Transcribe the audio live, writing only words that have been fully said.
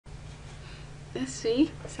እሺ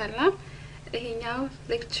ሰላም ይሄኛው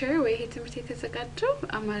ሌክቸር ወይ ትምህርት የተዘጋጀው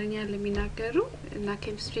አማርኛ ለሚናገሩ እና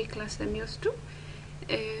ኬሚስትሪ ክላስ ለሚወስዱ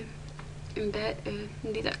እንደ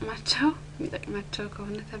እንዲጠቅማቸው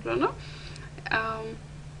ከሆነ ተብሎ ነው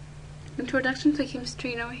introduction to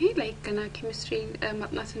chemistry ነው ይሄ like ገና ኬሚስትሪ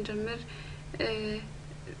ማጥናት እንጀምር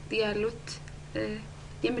ያሉት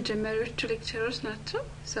የመጀመሪያዎቹ ሌክቸሮች ናቸው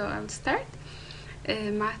so I'll start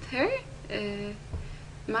matter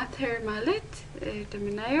ማለት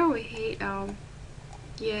እንደምናየው ይሄ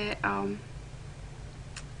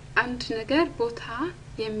አንድ ነገር ቦታ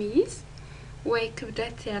የሚይዝ ወይ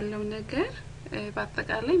ክብደት ያለው ነገር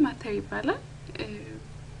በአጠቃላይ ማተር ይባላል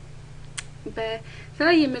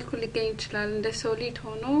በተለያየ መልኩ ሊገኝ ይችላል እንደ ሶሊድ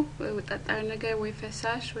ሆኖ ወጣጣር ነገር ወይ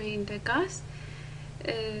ፈሳሽ ወይ እንደ ጋስ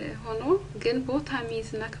ሆኖ ግን ቦታ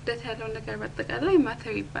የሚይዝና ክብደት ያለው ነገር በአጠቃላይ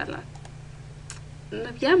ማተር ይባላል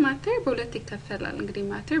ነብያ ማተር በሁለት ይከፈላል እንግዲህ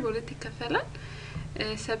ማተር በሁለት ይከፈላል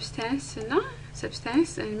substance እና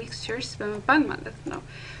substance and mixtures በመባል ማለት ነው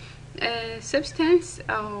substance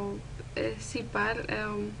ሲባል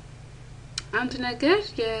አንድ ነገር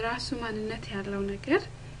የራሱ ማንነት ያለው ነገር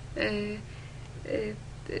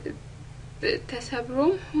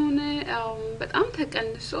ተሰብሮም ሆነ በጣም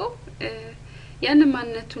ተቀንሶ ያን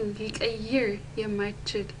ማንነቱን ሊቀይር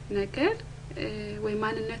የማይችል ነገር ወይ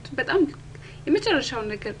ማንነቱ በጣም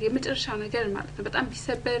የመጨረሻው ነገር ማለት ነው በጣም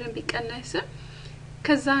ቢሰበርም ቢቀነስም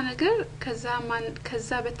ከዛ ነገር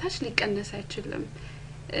ከዛ በታች ሊቀነስ አይችልም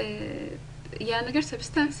ያ ነገር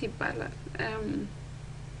ሰብስታንስ ይባላል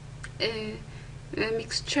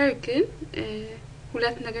ሚክስቸር ግን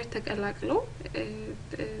ሁለት ነገር ተቀላቅሎ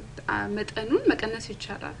መጠኑን መቀነስ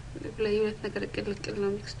ይቻላል ለሁለት ነገር ቅልቅል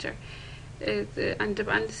ነው ሚክስቸር አንድ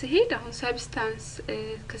በአንድ ሲሄድ አሁን ሰብስታንስ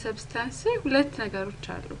ከሰብስታንስ ሁለት ነገሮች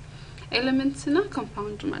አሉ elements እና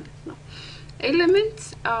compound ማለት ነው elements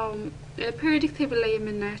periodic table ላይ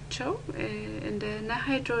የምናያቸው እንደ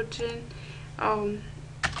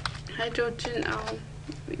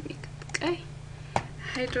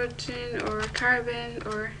hydrogen or carbon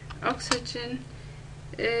or oxygen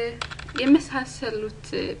የመሳሰሉት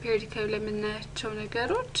periodic table ላይ የምናያቸው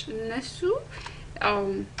ነገሮች እነሱ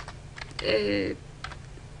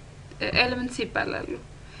elements ይባላሉ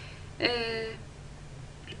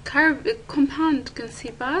compound ግን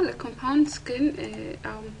ሲባል compounds ግን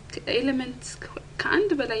elements ከአንድ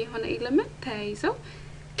በላይ የሆነ element ተያይዘው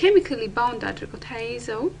chemically bound አድርገው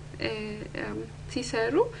ተያይዘው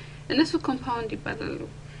ሲሰሩ እነሱ compound ይባላሉ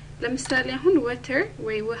ለምሳሌ አሁን water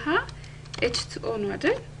ወይ ውሃ H2O ነው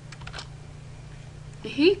አይደል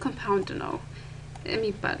ይሄ compound ነው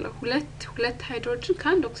የሚባለው ሁለት ሃይድሮጅን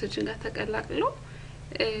ከአንድ ኦክሲጅን ጋር ተቀላቅሎ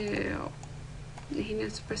ይሄንን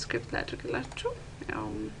ሱፐርስክሪፕት ላድርግላችሁ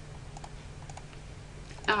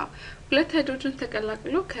ሁለት ሃይድሮጅን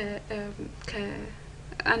ተቀላቅሎ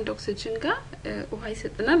ከአንድ ኦክሲጅን ጋር ውሃ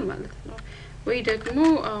ይሰጥናል ማለት ነው ወይ ደግሞ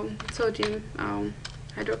ሶዲየም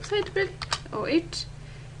ሃይድሮክሳይድ ብል OH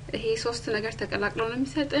ይሄ ሶስት ነገር ተቀላቅሎ ነው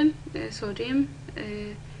የሚሰጠን ሶዲየም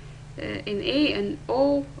Na and O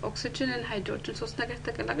oxygen and hydrogen ሶስት ነገር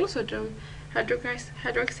ተቀላቅሎ ሶዲየም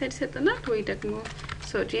ሃይድሮክሳይድ ይሰጥናል ወይ ደግሞ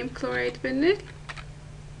ሶዲየም ክሎራይድ ብንል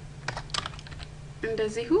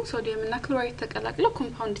እንደዚሁ ሶዲየም እና ክሎራይድ ተቀላቅሎ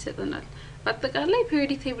ኮምፓውንድ ይሰጥናል በአጠቃላይ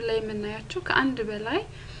periodic table ላይ የምናያቸው ከአንድ በላይ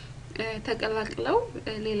ተቀላቅለው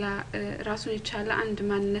ሌላ ራሱን የቻለ አንድ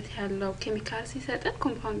ማንነት ያለው ኬሚካል ሲሰጠን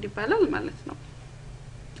ኮምፓውንድ ይባላል ማለት ነው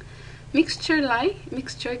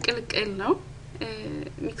ሚክስቸር ቅልቅል ነው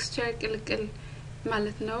ሚክስቸር ቅልቅል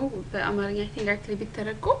ማለት ነው በአማርኛ ቲንጋርክሊ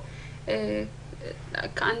ቢተረጎም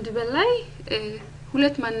ከአንድ በላይ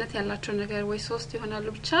ሁለት ማንነት ያላቸው ነገር ወይ ሶስት ይሆናሉ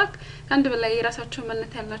ብቻ ከአንድ በላይ የራሳቸው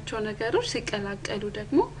ማንነት ያላቸው ነገሮች ሲቀላቀሉ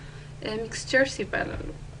ደግሞ ሚክስቸርስ ይባላሉ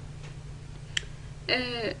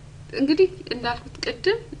እንግዲህ እንዳልኩት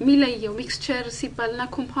ቅድም ሚለየው ሚክስቸር ሲባልና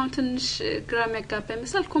ኮምፓውንድ ትንሽ ግራም ያጋባ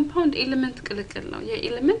ይመስላል ኮምፓውንድ ኤሌመንት ቅልቅል ነው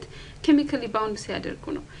የኤሌመንት ኬሚካሊ ባውንድ ሲያደርጉ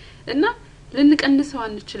ነው እና ልንቀንሰው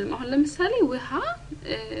አንችልም አሁን ለምሳሌ ውሃ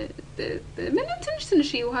ምንም ትንሽ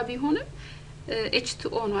ውሃ ቢሆንም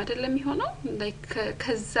H2O ነው አይደለም የሚሆነው like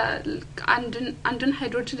ከዛ አንድን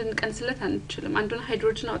ሃይድሮጅን ልንቀንስለት አንችልም አንዱን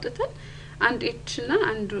ሃይድሮጅን አውጥተን አንድ H እና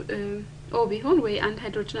አንዱ O ቢሆን ወይ አንድ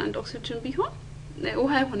ሃይድሮጅን አንድ ኦክሲጅን ቢሆን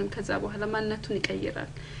ውሃ አይሆንም ከዛ በኋላ ማንነቱን ይቀይራል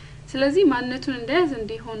ስለዚህ ማንነቱን እንደያዝ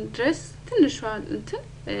እንዲሆን ድረስ ትንሿ እንትን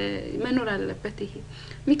መኖር አለበት ይሄ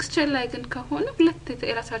ሚክስቸር ላይ ግን ከሆነ ሁለት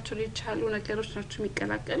የራሳቸው ሊቻሉ ነገሮች ናቸው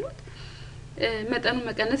የሚቀላቀሉት መጠኑ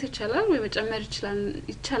መቀነስ ይችላል ወይ መጨመር ይችላል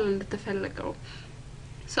እንደተፈለገው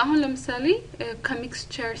አሁን ለምሳሌ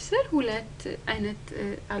ከሚክስቸር ስር ሁለት አይነት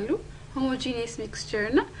አሉ homogeneous mixture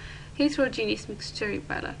እና heterogeneous mixture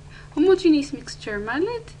ይባላል homogeneous mixture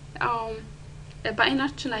ማለት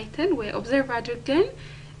በአይናችን አይተን ወይ ኦብዘርቭ አድርገን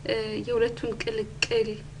የሁለቱን ቅልቅል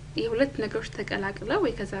የሁለት ነገሮች ተቀላቅለው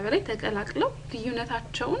ወይ ከዛ በላይ ተቀላቅለው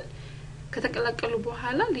ልዩነታቸውን ከተቀላቀሉ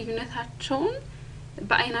በኋላ ልዩነታቸውን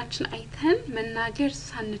በአይናችን አይተን መናገር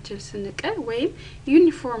ሳንችል ስንቀር ወይ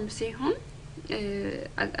ዩኒፎርም ሲሆን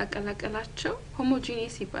አቀላቀላቸው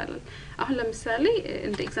homogeneous ይባላል አሁን ለምሳሌ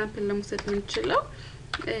እንደ ኤግዛምፕል ለመውሰድ እንችላለን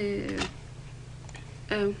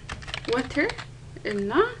water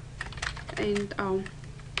እና and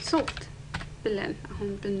salt ብለን አሁን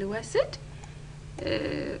ብንወስድ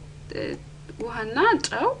ውሃና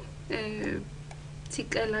ጨው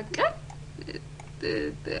ሲቀላቀል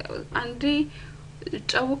አንዴ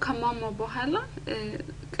ጨው ከማማ በኋላ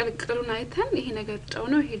ቅልቅሉን አይተን ይሄ ነገር ጨው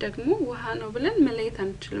ነው ይሄ ደግሞ ውሃ ነው ብለን መለየት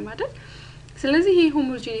አንችልም አይደል ስለዚህ ይሄ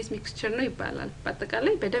homogeneous mixture ነው ይባላል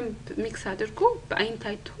በአጠቃላይ በደንብ ሚክስ አድርጎ በአይን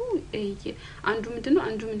ታይቶ አንዱ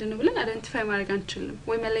ምንድነው ብለን አይደንቲፋይ ማድረግ አንችልም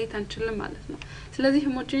ወይ መለየት አንችልም ማለት ነው ስለዚህ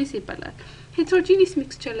homogeneous ይባላል heterogeneous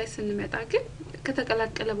mixture ላይ ስንመጣ ግን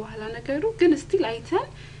ከተቀላቀለ በኋላ ነገሩ ግን ስቲል አይተን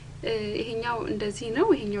ይሄኛው እንደዚህ ነው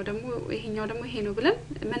ይሄኛው ደግሞ ይሄ ነው ብለን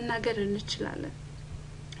መናገር እንችላለን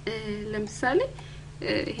ለምሳሌ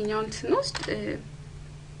ይሄኛውን ስንወስድ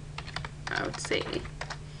I would say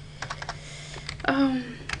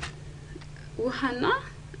ውሃና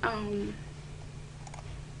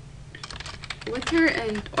water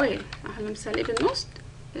and oil አሁን ለምሳሌ ብንወስድ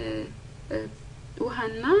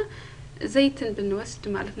ውሃና ዘይትን ብንወስድ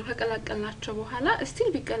ማለት ነው ከቀላቀልናቸው በኋላ ስቲል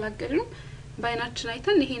ቢቀላቀሉ ባይናችን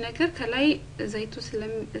አይተን ይሄ ነገር ከላይ ዘይቱ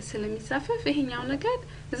ስለሚሳፈፍ ይሄኛው ነገር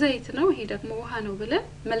ዘይት ነው ይሄ ደግሞ ውሃ ነው ብለን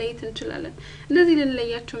መለየት እንችላለን እንደዚህ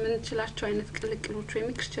ልንለያቸው የምንችላቸው አይነት ቅልቅሎች ወይ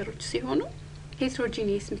ሚክስቸሮች ሲሆኑ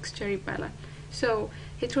heterogeneous mixture ይባላል so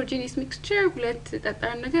heterogeneous mixture ሁለት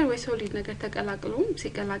ጠጣር ነገር ወይ ሶሊድ ነገር ተቀላቅሎ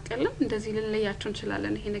ሲቀላቀልም እንደዚህ ልንለያቸው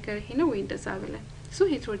እንችላለን ይሄ ነገር ይሄ ነው ወይ እንደዛ ብለን so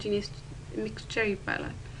heterogeneous mixture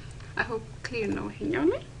ይባላል I hope clear ነው ይሄኛው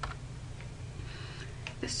ላይ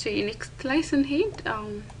let's see next lesson head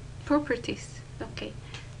properties okay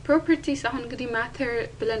properties አሁን እንግዲህ matter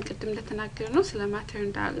ብለን ቅድም ለተናገርነው ስለ matter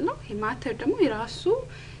እንዳልነው ይሄ matter ደግሞ የራሱ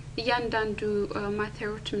እያንዳንዱ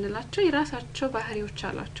ማተሮች ምንላቸው የራሳቸው ባህሪዎች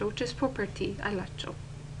አላቸው which is property አላቸው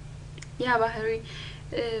ያ ባህሪ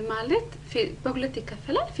ማለት በሁለት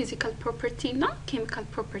ይከፈላል physical property እና chemical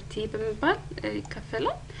property በመባል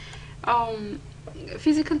ይከፈላል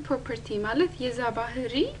physical property ማለት የዛ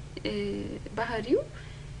ባህሪው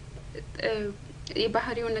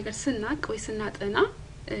የባህሪውን ነገር ስናቅ ወይ ስናጠና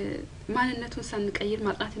ማንነቱን ሳንቀይር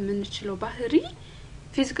ማጥናት የምንችለው ባህሪ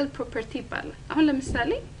physical property ይባላል አሁን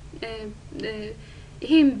ለምሳሌ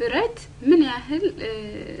ይሄን ብረት ምን ያህል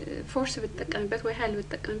ፎርስ ብትጠቀምበት ወይ ኃይል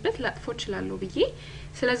ብትጠቀምበት ላጥፎ ይችላል ብዬ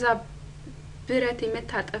ስለዛ ብረት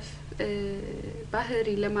የመታጠፍ ባህሪ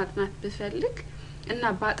ለማጥናት ብፈልግ እና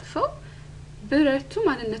ባጥፈው ብረቱ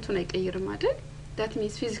ማንነቱን አይቀይርም አይደል that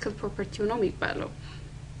means physical property ነው የሚባለው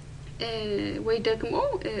ወይ ደግሞ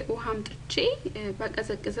ውሃም ጥጬ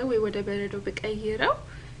ባቀዘቅዘው ወይ ወደ በረዶ በቀይረው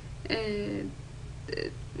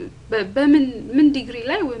በምን ዲግሪ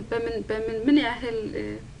ላይ ወይ በምን ያህል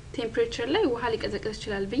ቴምፕሬቸር ላይ ውሃ ሊቀዘቅዝ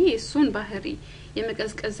ይችላል ብዬ እሱን ባህሪ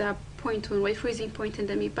የመቀዝቀዛ ፖይንቱን ወይ ፍሪዚንግ ፖይንት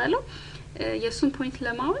እንደሚባለው የሱን ፖይንት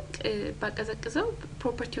ለማወቅ ባቀዘቅዘው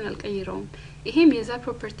ፕሮፐርቲውን አልቀይረውም ይሄም የዛ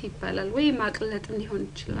ፕሮፐርቲ ይባላል ወይ ማቅለጥ ሊሆን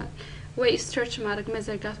ይችላል ወይ ስትሬች ማድረግ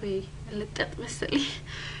መዘርጋት ወይ ለጠጥ መሰለኝ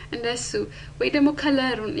እንደሱ ወይ ደግሞ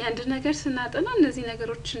ከለሩን ያንድ ነገር ስናጠና እነዚህ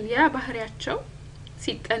ነገሮችን ያ ባህሪያቸው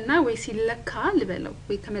ሲጠና ወይ ሲለካ ልበለው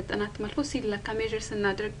ወይ ከመጠናት ማልፎ ሲለካ ሜዠር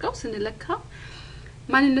ስናደርገው ስንለካ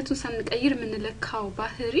ማንነቱን ሳንቀይር ምንለካው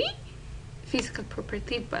ባህሪ physical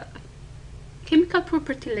property ይባላል chemical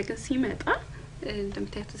property ላይ ግን ሲመጣ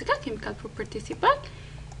እንደምታዩት እዚህ ጋር chemical property ሲባል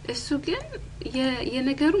እሱ ግን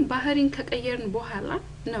የነገሩን ባህሪን ከቀየርን በኋላ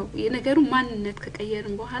ነው የነገሩን ማንነት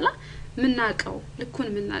ከቀየርን በኋላ ምናቀው ልኩን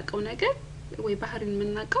ምናቀው ነገር ወይ ባህሪን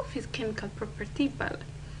ምናቀው chemical property ይባላል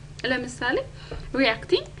ለምሳሌ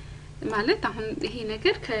reacting ማለት አሁን ይሄ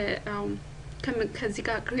ነገር ከዚህ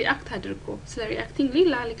ጋር ሪአክት አድርጎ ስለ reacting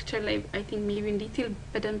ሌላ ሌክቸር ላይ I think maybe in detail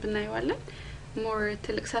በደንብ እናየዋለን more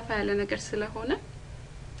ትልቅ ሰፋ ያለ ነገር ስለሆነ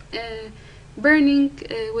burning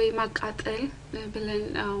ወይ ማቃጠል ብለን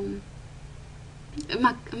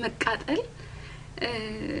መቃጠል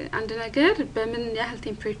አንድ ነገር በምን ያህል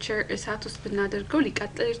ቴምፕሬቸር እሳት ውስጥ ብናደርገው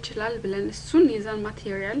ሊቃጠል ይችላል ብለን እሱን የዛን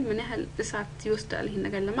ማቴሪያል ምን ያህል እሳት ይወስዳል ይሄን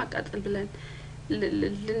ነገር ለማቃጠል ብለን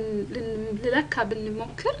ለለካ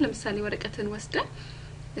ብንሞክር ለምሳሌ ወረቀትን ወስደን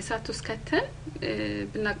እሳት ውስጥ ከተን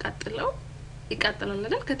ብናቃጥለው ይቃጠላል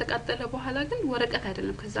አይደል ከተቃጠለ በኋላ ግን ወረቀት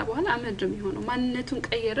አይደለም ከዛ በኋላ አመድ ነው የሚሆነው ማንነቱን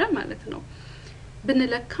ቀየረ ማለት ነው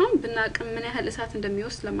ብንለካም ብናቅም ምን ያህል እሳት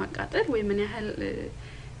እንደሚወስድ ለማቃጠል ወይ ምን ያህል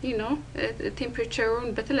you know ቴምፕሬቸሩን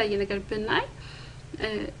በተለያየ ነገር ብናይ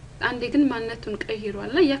አንዴ ግን ማንነቱን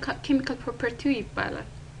ቀይሯልና ያ ኬሚካል ፕሮፐርቲው ይባላል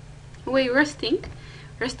ወይ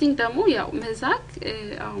resting ደግሞ ያው መዛግ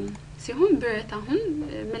ሲሆን ብረት አሁን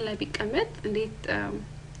ምን ላይ ቢቀመጥ እንዴት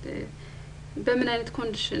በምን አይነት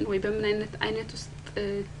ኮንዲሽን ወይ በምን አይነት ውስጥ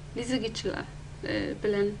ሊዝግ ይችላል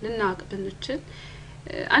ብለን ልናውቅ ብንችል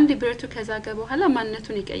አንድ ብረቱ ከዛገ በኋላ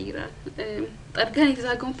ማንነቱን ይቀይራል ጠርገን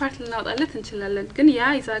የዛገውን ፓርት ልናወጣለት እንችላለን ግን ያ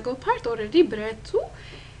የዛገው ፓርት ኦሬዲ ብረቱ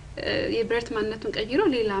የብረት ማንነቱን ቀይሮ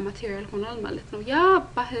ሌላ ማቴሪያል ሆኗል ማለት ነው ያ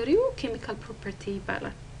ባህሪው ኬሚካል ፕሮፐርቲ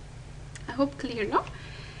ይባላል I hope clear now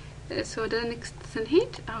so the next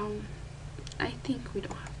ስንሄድ I think we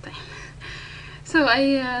don't have time so I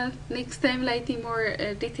next time like more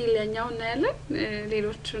detail ያኛው እናያለን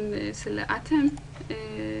ሌሎችን ስለ atom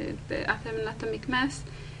and atomic mass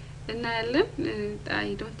እናያለን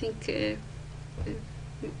I don't think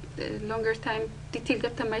longer time detail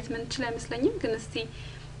ገብተን ማየት ምንችል አይመስለኝም ግን እስቲ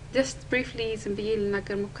just briefly ዝም ብዬ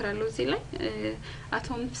ልናገር ሞክራለሁ እዚህ ላይ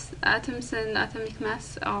atoms and atomic mass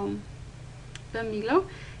በሚለው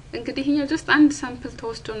እንግዲህ ይሄኛው just አንድ ሳምፕል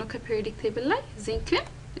ተወስዶ ነው ከፔሪዮዲክ ቴብል ላይ ዚንክን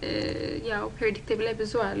ያው ፔሪዮዲክ ቴብል ላይ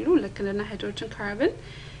ብዙ አሉ ለከለና ሃይድሮጅን ካርበን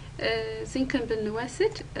ዚንክን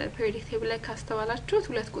ብንወስድ ፔሪዮዲክ ቴብል ላይ ካስተዋላችሁት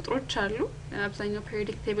ሁለት ቁጥሮች አሉ አብዛኛው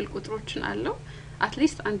ፔሪዮዲክ ቴብል ቁጥሮችን አለው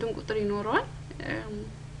አትሊስት አንዱን ቁጥር ይኖረዋል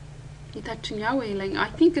የታችኛው ወይ ላይ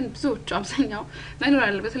I think ብዙዎች አብዛኛው መኖር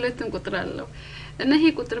አለበት ሁለቱም ቁጥር አለው እና ይሄ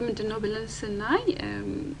ቁጥር ምንድነው ብለን ስናይ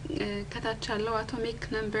ከታች ያለው አቶሚክ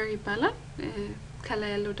ነምበር ይባላል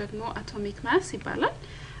ከላይ ያለው ደግሞ አቶሚክ ማስ ይባላል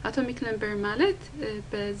አቶሚክ ነምበር ማለት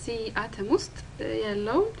በዚህ አተም ውስጥ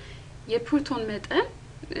ያለው የፕሮቶን መጠን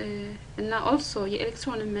እና also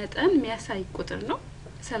የኤሌክትሮን መጠን የሚያሳይ ቁጥር ነው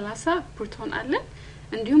 30 ፕሮቶን አለን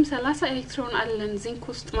እንዲሁም 30 ኤሌክትሮን አለን ዚንክ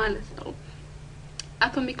ውስጥ ማለት ነው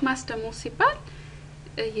atomic mass ደግሞ ሲባል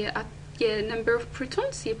የnumber of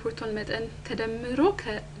protons የፕሮቶን መጠን ተደምሮ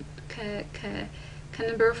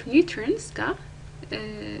ከnumber of neutrons ጋር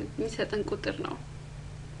የሚሰጠን ቁጥር ነው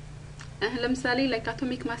ለምሳሌ like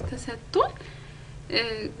atomic mass ተሰጥቶን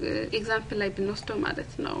ኤግዛምፕል ላይ ብንወስደው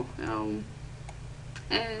ማለት ነው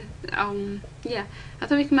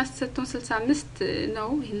atomic mass ተሰጥቶን 65 ነው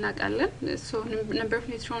ይናቃለን so number of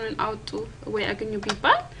neutrons አውጡ ወይ አገኙ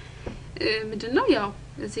ቢባል ምንድነው ያው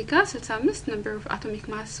እዚህ ጋር 65 number of atomic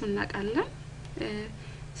mass እናቃለን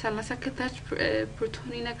 30 ከታች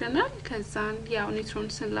ፕሮቶን ይነግረናል ከዛን ያው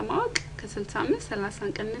ኒውትሮንስን ለማወቅ ከ65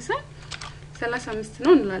 30 ቀንሰን 35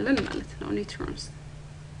 ነው እንላለን ማለት ነው ኒውትሮንስ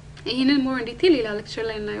ይሄንን more in detail ሌላ ሌክቸር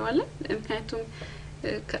ላይ እናየዋለን ምክንያቱም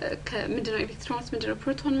ምንድነው ኤሌክትሮንስ ምንድነው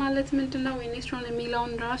ፕሮቶን ማለት ምንድነው ኒውትሮን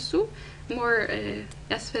የሚለውን ራሱ more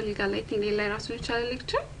ያስፈልጋል I think ሌላ ራሱ ይቻላል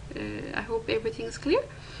ሌክቸር I hope everything is clear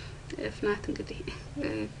if not እንግዲህ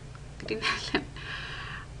ናለን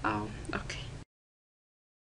okay